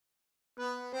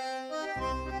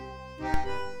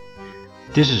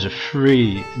This is a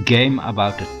free game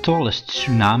about the tallest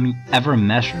tsunami ever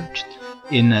measured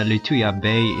in Lituya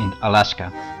Bay in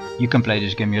Alaska. You can play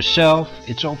this game yourself,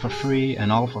 it's all for free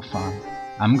and all for fun.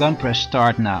 I'm gonna press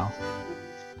start now.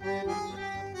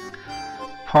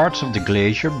 Parts of the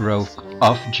glacier broke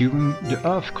off during the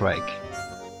earthquake.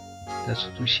 That's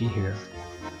what we see here.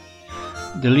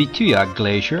 The Lituya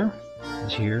Glacier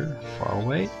is here, far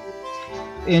away.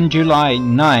 In July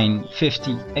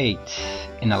 958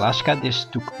 in Alaska this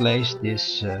took place,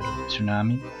 this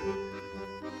tsunami.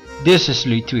 This is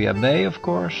Lituya Bay, of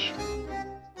course.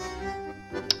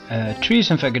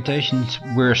 Trees and vegetation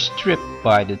were stripped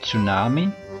by the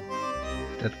tsunami.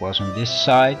 That was on this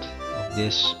side of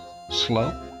this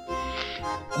slope.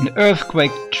 An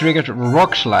earthquake triggered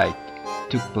rockslide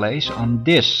took place on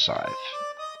this side.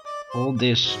 All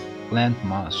this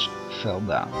landmass fell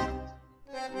down.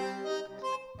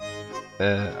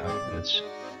 That's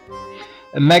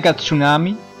a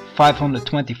Megatsunami,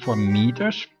 524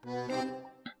 meters.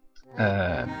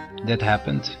 That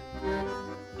happened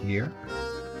here.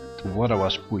 The water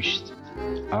was pushed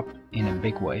up in a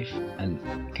big wave and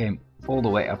came all the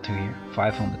way up to here,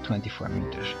 524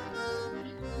 meters.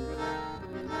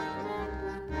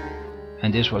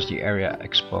 And this was the area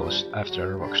exposed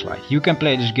after a rock slide. You can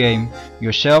play this game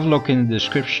yourself. Look in the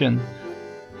description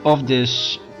of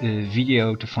this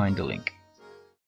video to find the link.